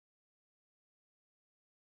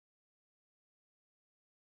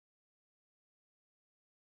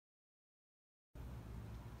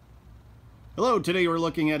Hello, today we're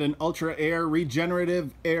looking at an Ultra Air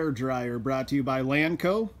Regenerative Air Dryer brought to you by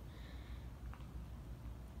Lanco.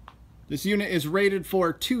 This unit is rated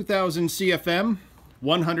for 2000 CFM,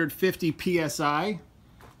 150 PSI,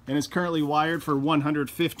 and is currently wired for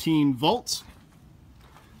 115 volts.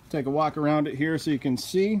 Take a walk around it here so you can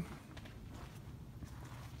see.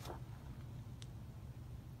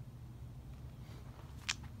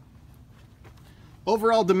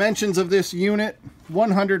 Overall dimensions of this unit,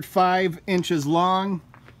 105 inches long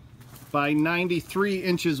by 93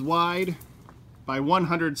 inches wide by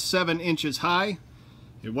 107 inches high.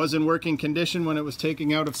 It was in working condition when it was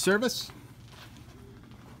taken out of service.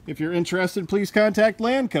 If you're interested, please contact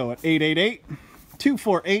Lanco at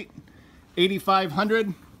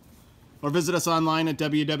 888-248-8500 or visit us online at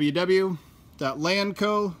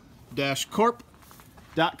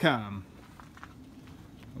www.lanco-corp.com.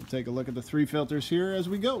 We'll take a look at the 3 filters here as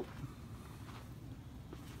we go.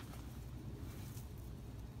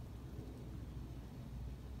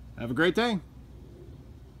 Have a great day.